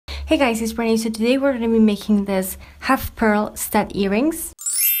Hey guys, it's Renee. So today we're going to be making this half pearl stud earrings.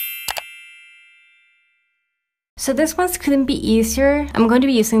 So this ones couldn't be easier. I'm going to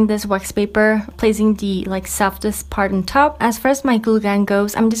be using this wax paper, placing the softest part on top. As far as my glue gun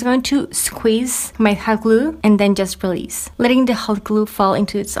goes, I'm just going to squeeze my hot glue and then just release, letting the hot glue fall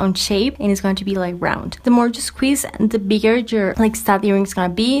into its own shape, and it's going to be round. The more you squeeze, the bigger your stud earring is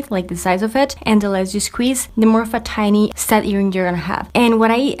gonna be, the size of it, and the less you squeeze, the more of a tiny stud earring you're gonna have. And what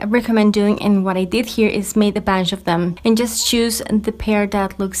I recommend doing and what I did here is made a bunch of them and just choose the pair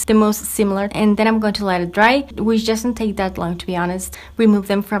that looks the most similar, and then I'm going to let it dry, which doesn't take that long, to be honest. Remove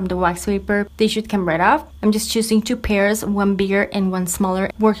them from the wax paper. They should come right off. I'm just choosing two pairs, one bigger and one smaller,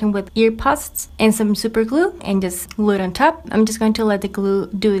 working with ear posts and some super glue, and just glue it on top. I'm just going to let the glue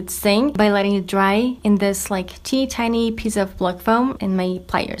do its thing by letting it dry in this teeny tiny piece of block foam and my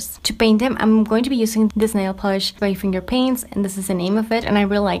pliers. To paint them, I'm going to be using this nail polish by Finger Paints, and this is the name of it, and I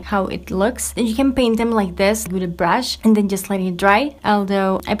really like how it looks. You can paint them like this with a brush and then just letting it dry,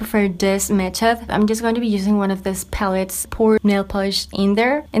 although I prefer this method. I'm just going to be using one of these palettes, pour nail polish in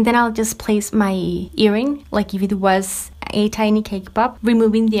there, and then I'll just place my earring like if it was a tiny cake pop,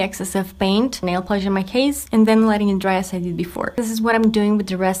 removing the excess of paint, nail polish in my case, and then letting it dry as I did before. This is what I'm doing with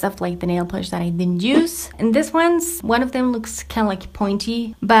the rest of the nail polish that I didn't use. And this one of them looks kind of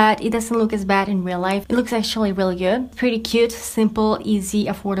pointy, but it doesn't look as bad in real life. It looks actually really good. Pretty cute, simple, easy,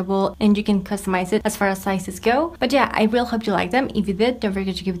 affordable, and you can customize it as far as sizes go. But yeah, I really hope you like them. If you did, don't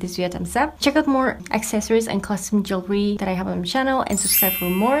forget to give this video a thumbs up. Check out more accessories and custom jewelry that I have on my channel and subscribe for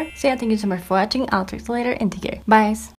more. So yeah, thank you so much for watching. I'll talk to you later and take care. Bye guys.